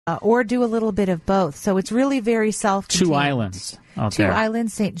or do a little bit of both. So it's really very self-contained. 2 islands out Two there.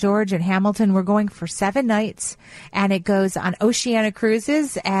 islands, St. George and Hamilton. We're going for 7 nights, and it goes on Oceana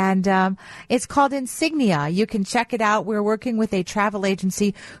Cruises, and it's called Insignia. You can check it out. We're working with a travel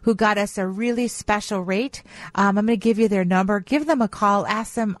agency who got us a really special rate. I'm going to give you their number. Give them a call.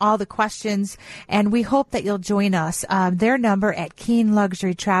 Ask them all the questions, and we hope that you'll join us. Their number at Keen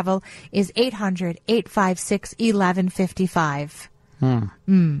Luxury Travel is 800-856-1155.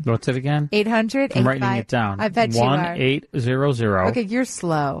 What's it again? 800. I'm writing it down. I bet you are. 1-800. Okay, you're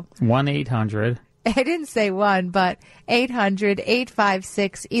slow. 1-800. I didn't say 1, but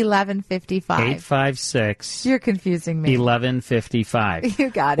 800-856-1155. 856. You're confusing me. 1155.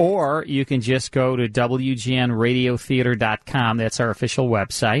 You got it. Or you can just go to WGNRadioTheater.com. That's our official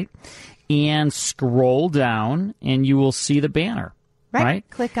website. And scroll down, and you will see the banner. Right?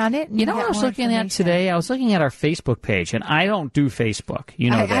 Click on it. And you know what I was looking at today? I was looking at our Facebook page, and I don't do Facebook.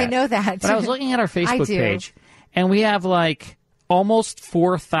 You know that. I know that. But I was looking at our Facebook page, and we have like almost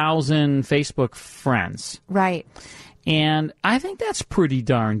 4,000 Facebook friends. Right. And I think that's pretty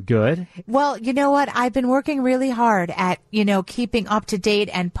darn good. Well, you know what? I've been working really hard at, keeping up to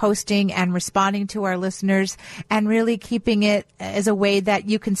date and posting and responding to our listeners and really keeping it as a way that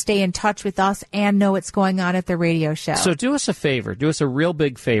you can stay in touch with us and know what's going on at the radio show. So do us a favor. Do us a real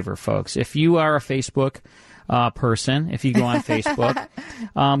big favor, folks. If you are a Facebook person, if you go on Facebook,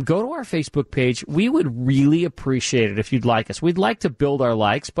 go to our Facebook page. We would really appreciate it if you'd like us. We'd like to build our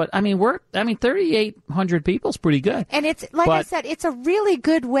likes, but 3,800 people is pretty good. And it's I said, it's a really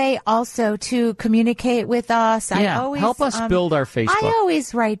good way also to communicate with us. Yeah, help us build our Facebook. I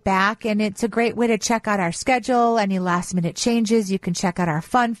always write back, and it's a great way to check out our schedule, any last minute changes. You can check out our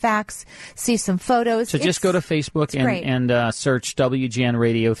fun facts, see some photos. So just go to Facebook and search WGN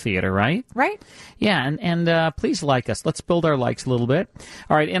Radio Theater, right? Right. Yeah, and please like us. Let's build our likes a little bit.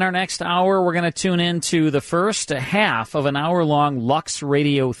 All right, in our next hour, we're going to tune into the first half of an hour-long Lux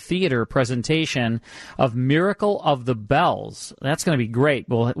Radio Theater presentation of Miracle of the Bells. That's going to be great.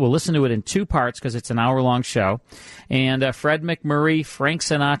 We'll listen to it in 2 parts because it's an hour-long show. And Fred McMurray, Frank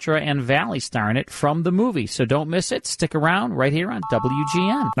Sinatra, and Valley star in it from the movie. So don't miss it. Stick around right here on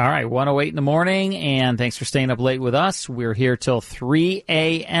WGN. All right, 1:08 in the morning, and thanks for staying up late with us. We're here till 3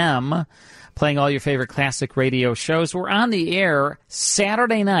 a.m., playing all your favorite classic radio shows. We're on the air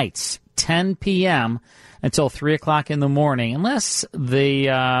Saturday nights, 10 p.m. until 3 o'clock in the morning, unless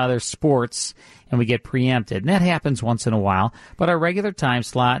there's sports and we get preempted. And that happens once in a while. But our regular time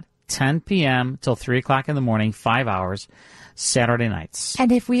slot, 10 p.m. till 3 o'clock in the morning, 5 hours, Saturday nights.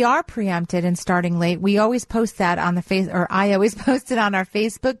 And if we are preempted and starting late, we always post that on I always post it on our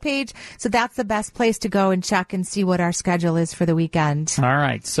Facebook page. So that's the best place to go and check and see what our schedule is for the weekend. All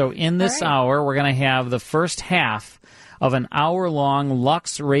right. So in this hour, we're going to have the first half of an hour-long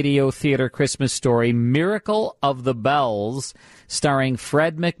Lux Radio Theater Christmas story, Miracle of the Bells, starring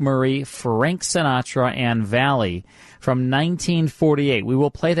Fred McMurray, Frank Sinatra, and Valley from 1948. We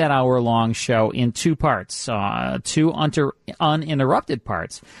will play that hour-long show in 2 parts, 2 uninterrupted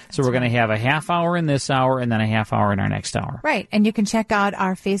parts. So we're going to have a half hour in this hour and then a half hour in our next hour. Right, and you can check out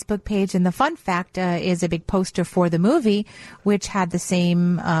our Facebook page. And the fun fact is a big poster for the movie, which had the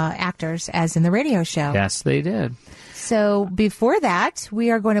same actors as in the radio show. Yes, they did. So before that, we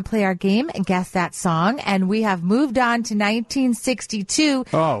are going to play our game and guess that song. And we have moved on to 1962,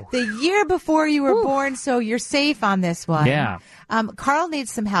 the year before you were born. So you're safe on this one. Yeah. Carl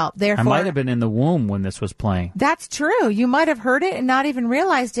needs some help. Therefore, I might have been in the womb when this was playing. That's true. You might have heard it and not even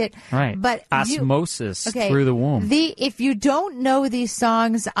realized it. Right. But osmosis through the womb. If you don't know these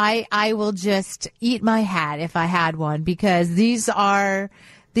songs, I will just eat my hat if I had one, because these are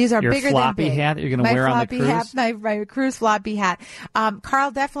Your bigger floppy than big. hat that you're going to wear on the cruise? My cruise floppy hat.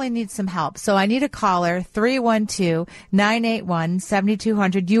 Carl definitely needs some help. So I need a caller,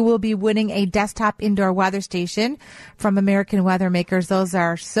 312-981-7200. You will be winning a desktop indoor weather station from American Weather Makers. Those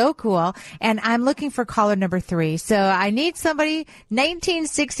are so cool. And I'm looking for caller number 3. So I need somebody,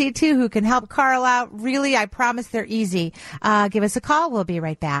 1962, who can help Carl out. Really, I promise they're easy. Give us a call. We'll be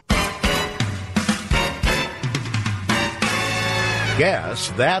right back.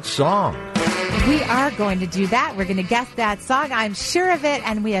 Guess that song. We are going to do that. We're going to guess that song. I'm sure of it.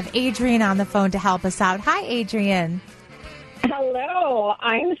 And we have Adrian on the phone to help us out. Hi, Adrian. Hello.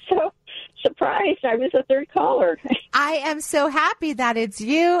 I'm so surprised. I was the 3rd caller. I am so happy that it's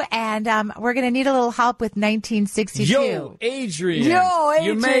you. And we're going to need a little help with 1962. Yo, Adrian.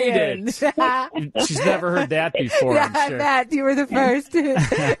 You made it. She's never heard that before, I'm sure. I bet. You were the first.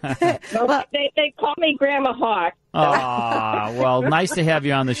 Well, they call me Grandma Hawk. Well, nice to have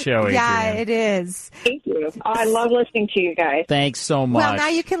you on the show, Adrian. Yeah, it is. Thank you. Oh, I love listening to you guys. Thanks so much. Well, now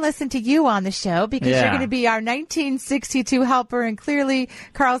you can listen to you on the show because you're going to be our 1962 helper, and clearly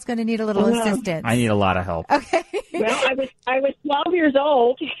Carl's going to need a little assistance. I need a lot of help. Okay. Well, I was 12 years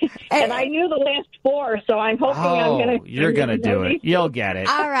old, and I knew the last four, so I'm hoping I'm going to... You're going to do it. You'll get it.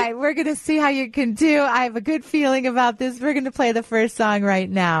 All right, we're going to see how you can do. I have a good feeling about this. We're going to play the first song right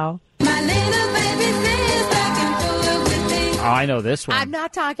now. My little baby says back and forth with me. Oh, I know this one. I'm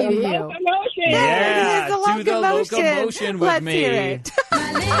not talking to you. Locomotion. Yeah, It is the do the locomotion. locomotion with Let's me. hear it.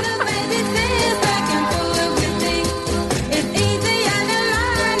 My little baby says back and forth with me. It's easy and a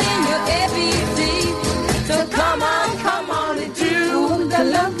line in your ABC. So come on and do the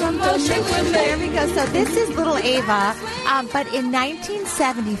locomotion with me. There we go. So this is Little Ava, but in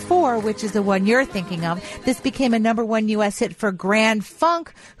 1974, which is the one you're thinking of, this became a #1 U.S. hit for Grand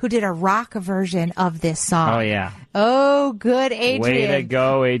Funk, who did a rock version of this song. Oh, yeah. Oh, good, Adrian. Way to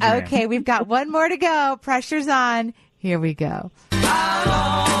go, Adrian. Okay, we've got one more to go. Pressure's on. Here we go.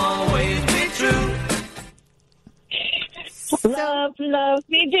 I'll always be true. Love me,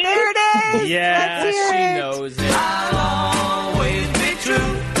 do. There it is. Yeah, Let's hear she it. knows it. I'll always be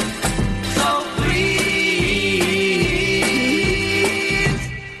true. So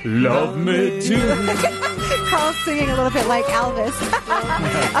please. Love me too. Carl's singing a little bit like Elvis.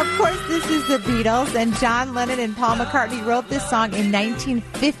 Of course, this is the Beatles, and John Lennon and Paul McCartney wrote this song in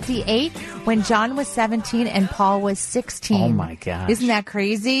 1958 when John was 17 and Paul was 16. Oh, my gosh. Isn't that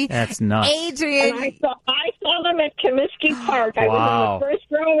crazy? That's nuts. Adrian. And I saw them at Comiskey Park. I was Wow. on the first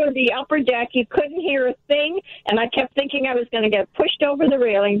row of the upper deck. You couldn't hear a thing, and I kept thinking I was going to get pushed over the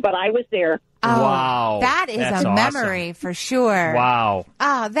railing, but I was there. Oh, Wow. that is That's a awesome. memory for sure. Wow.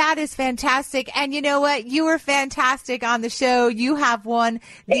 Oh, that is fantastic. And you know what? You were fantastic on the show. You have won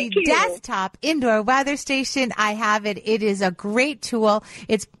the Thank you. desktop indoor weather station. I have it. It is a great tool.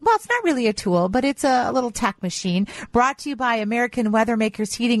 It's not really a tool, but it's a little tech machine brought to you by American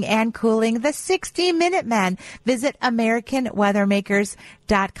Weathermakers Heating and Cooling, the 60-Minute Men. Visit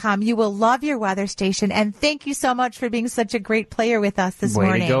AmericanWeathermakers.com. You will love your weather station. And thank you so much for being such a great player with us this Way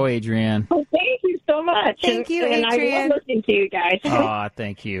morning. to go, Adrian. Well, thank you so much. Thank you, and Adrian. I love listening to you guys. Aw,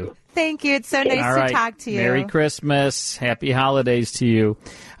 thank you. Thank you. It's so nice All right. to talk to you. Merry Christmas. Happy holidays to you.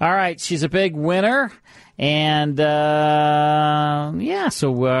 All right. She's a big winner. And, so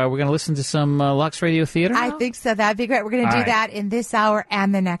we're going to listen to some Lux Radio Theater I now? think so. That'd be great. We're going to do All right. that in this hour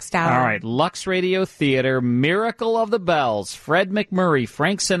and the next hour. All right. Lux Radio Theater, Miracle of the Bells, Fred McMurray,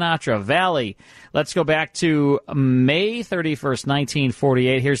 Frank Sinatra, Valley. Let's go back to May 31st,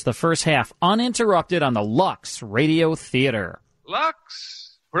 1948. Here's the first half, uninterrupted on the Lux Radio Theater.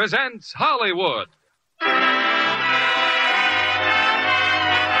 Lux presents Hollywood.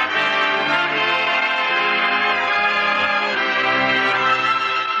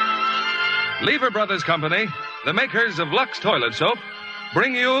 Lever Brothers Company, the makers of Lux Toilet Soap,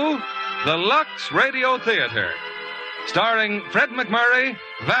 bring you the Lux Radio Theater, starring Fred McMurray,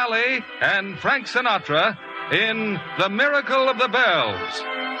 Valley, and Frank Sinatra in The Miracle of the Bells.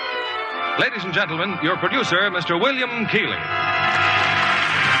 Ladies and gentlemen, your producer, Mr. William Keeley.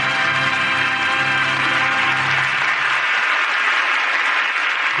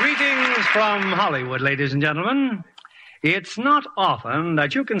 Greetings from Hollywood, ladies and gentlemen. It's not often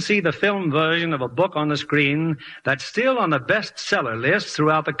that you can see the film version of a book on the screen that's still on the bestseller list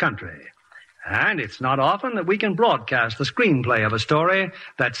throughout the country. And it's not often that we can broadcast the screenplay of a story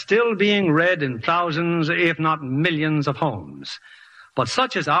that's still being read in thousands, if not millions of homes. But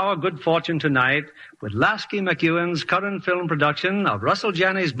such is our good fortune tonight with Lasky McEwen's current film production of Russell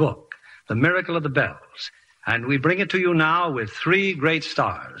Janney's book, The Miracle of the Bells. And we bring it to you now with three great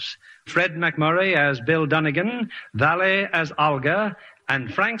stars. Fred McMurray as Bill Dunnigan, Valley as Olga,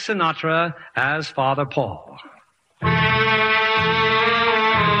 and Frank Sinatra as Father Paul.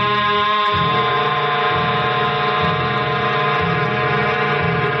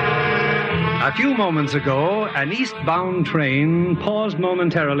 A few moments ago, an eastbound train paused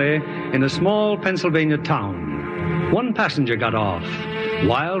momentarily in a small Pennsylvania town. One passenger got off,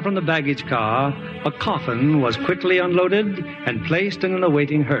 while from the baggage car, a coffin was quickly unloaded and placed in an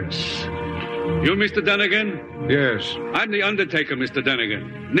awaiting hearse. You Mr. Dunnigan? Yes. I'm the undertaker, Mr.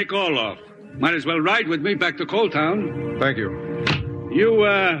 Dunnigan. Nick Orloff. Might as well ride with me back to Coaltown. Thank you.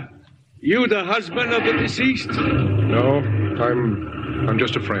 You the husband of the deceased? No, I'm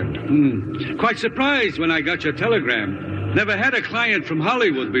just a friend. Quite surprised when I got your telegram. Never had a client from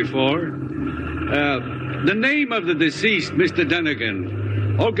Hollywood before. The name of the deceased, Mr.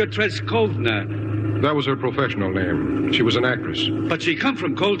 Dunnigan, Olga Treskovna. That was her professional name. She was an actress. But she come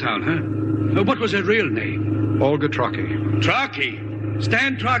from Coaltown, huh? What was her real name? Olga Trocky. Trocky?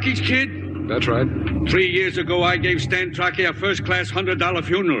 Stan Trocky's kid? That's right. 3 years ago, I gave Stan Trocky a first-class $100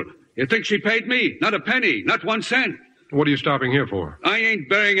 funeral. You think she paid me? Not a penny, not 1 cent. What are you stopping here for? I ain't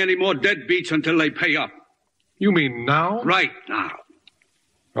burying any more deadbeats until they pay up. You mean now? Right now.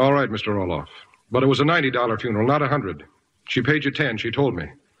 All right, Mr. Roloff. But it was a $90 funeral, not $100. She paid you 10, she told me.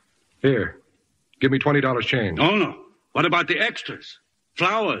 Here, give me $20 change. Oh, no. What about the extras?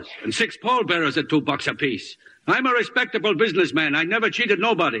 Flowers and 6 pallbearers at $2 apiece. I'm a respectable businessman. I never cheated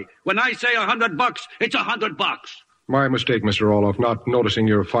nobody. When I say $100, it's $100. My mistake, Mr. Roloff, not noticing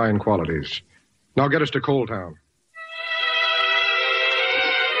your fine qualities. Now get us to Coal Town.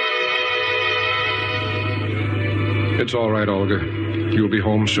 It's all right, Olga. You'll be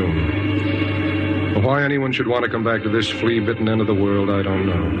home soon. Why anyone should want to come back to this flea-bitten end of the world, I don't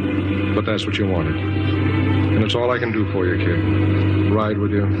know. But that's what you wanted. And it's all I can do for you, kid. Ride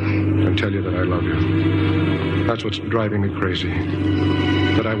with you and tell you that I love you. That's what's driving me crazy.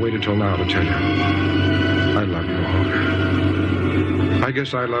 That I waited till now to tell you. I love you, Olga. I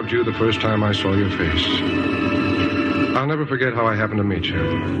guess I loved you the first time I saw your face. I'll never forget how I happened to meet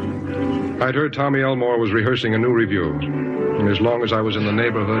you. I'd heard Tommy Elmore was rehearsing a new review. And as long as I was in the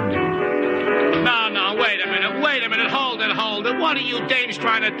neighborhood... No, wait a minute. Hold it. What are you dames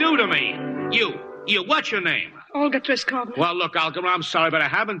trying to do to me? You, what's your name? Olga Treskovna. Well, look, Olga, I'm sorry, but I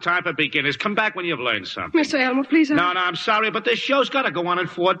haven't time for beginners. Come back when you've learned something. Mr. Elmore, please... No, I'm sorry, but this show's got to go on in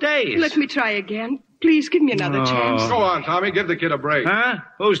 4 days. Let me try again. Please, give me another chance. Go on, Tommy. Give the kid a break. Huh?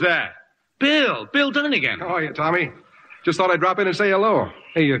 Who's that? Bill Dunnigan. How are you, Tommy? Just thought I'd drop in and say hello.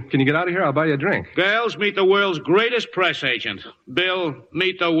 Hey, can you get out of here? I'll buy you a drink. Girls, meet the world's greatest press agent. Bill,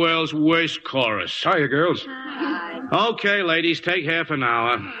 meet the world's worst chorus. Hiya, girls. Okay, ladies, take half an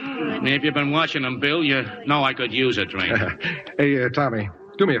hour. If you've been watching them, Bill, you know I could use a drink. Hey, Tommy,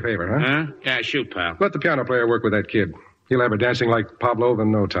 do me a favor, Huh? Yeah, shoot, pal. Let the piano player work with that kid. He'll have her dancing like Pablo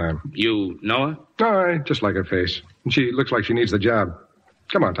in no time. You know her? No, I just like her face. And she looks like she needs the job.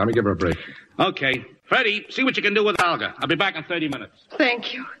 Come on, Tommy, give her a break. Okay. Freddie, see what you can do with Olga. I'll be back in 30 minutes.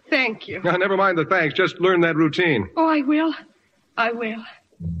 Thank you. Now, never mind the thanks. Just learn that routine. Oh, I will.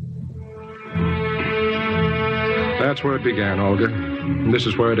 That's where it began, Olga. And this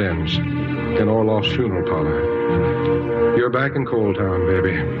is where it ends. In Orloff's funeral parlor. You're back in Coal Town,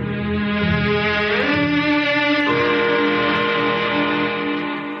 baby.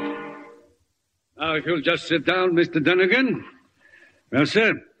 Now, if you'll just sit down, Mr. Dunnigan. Well,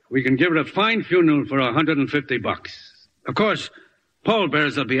 sir, we can give her a fine funeral for $150. Of course,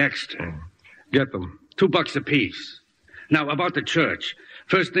 pallbearers will be extra. Get them. $2 apiece. Now, about the church.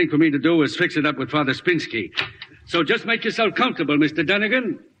 First thing for me to do is fix it up with Father Spinsky. So just make yourself comfortable, Mr.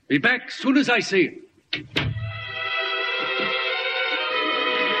 Dunnigan. Be back as soon as I see you.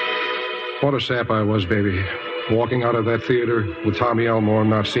 What a sap I was, baby. Walking out of that theater with Tommy Elmore,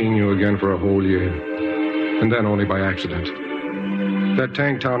 not seeing you again for a whole year. And then only by accident. That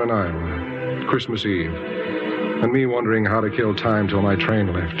tank town in Iowa, Christmas Eve. And me wondering how to kill time till my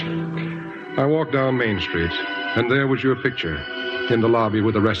train left. I walked down Main Street, and there was your picture in the lobby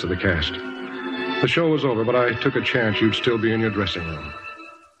with the rest of the cast. The show was over, but I took a chance you'd still be in your dressing room.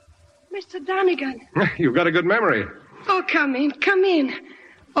 Mr. Dunnigan. You've got a good memory. Oh, come in.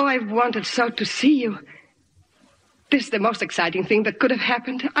 Oh, I've wanted so to see you. This is the most exciting thing that could have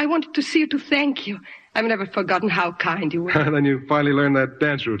happened. I wanted to see you to thank you. I've never forgotten how kind you were. Then you finally learned that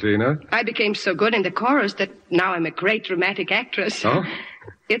dance routine, huh? I became so good in the chorus that now I'm a great dramatic actress. Oh?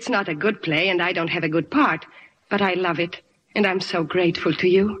 It's not a good play, and I don't have a good part, but I love it, and I'm so grateful to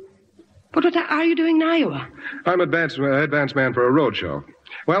you. But what are you doing in Iowa? I'm advance man for a road show.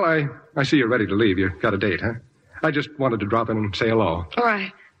 Well, I see you're ready to leave. You got a date, huh? I just wanted to drop in and say hello. Oh,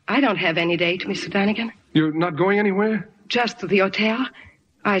 I don't have any date, Mr. Dunnigan. You're not going anywhere? Just to the hotel.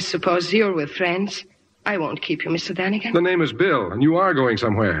 I suppose you're with friends. I won't keep you, Mr. Dunnigan. The name is Bill, and you are going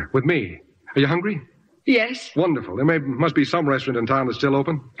somewhere with me. Are you hungry? Yes. Wonderful. There must be some restaurant in town that's still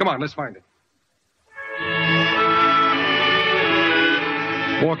open. Come on, let's find it.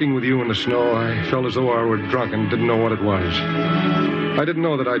 Walking with you in the snow, I felt as though I were drunk and didn't know what it was. I didn't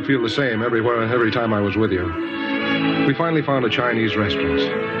know that I'd feel the same every time I was with you. We finally found a Chinese restaurant.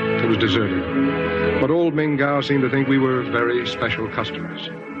 It was deserted. But old Ming Gao seemed to think we were very special customers.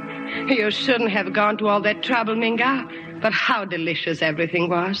 You shouldn't have gone to all that trouble, Minga. But how delicious everything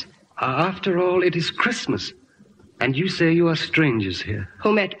was. After all, it is Christmas. And you say you are strangers here.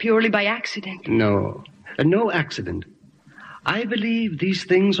 Who met purely by accident. No accident. I believe these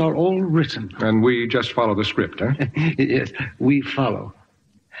things are all written. And we just follow the script, huh? Yes, we follow.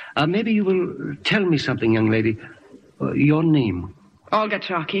 Maybe you will tell me something, young lady. Your name. Olga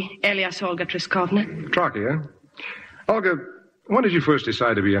Trocky, alias Olga Triskovna. Trocky, huh? Olga, when did you first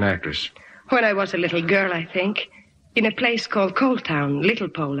decide to be an actress? When I was a little girl, I think. In a place called Coal Town, Little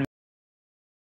Poland.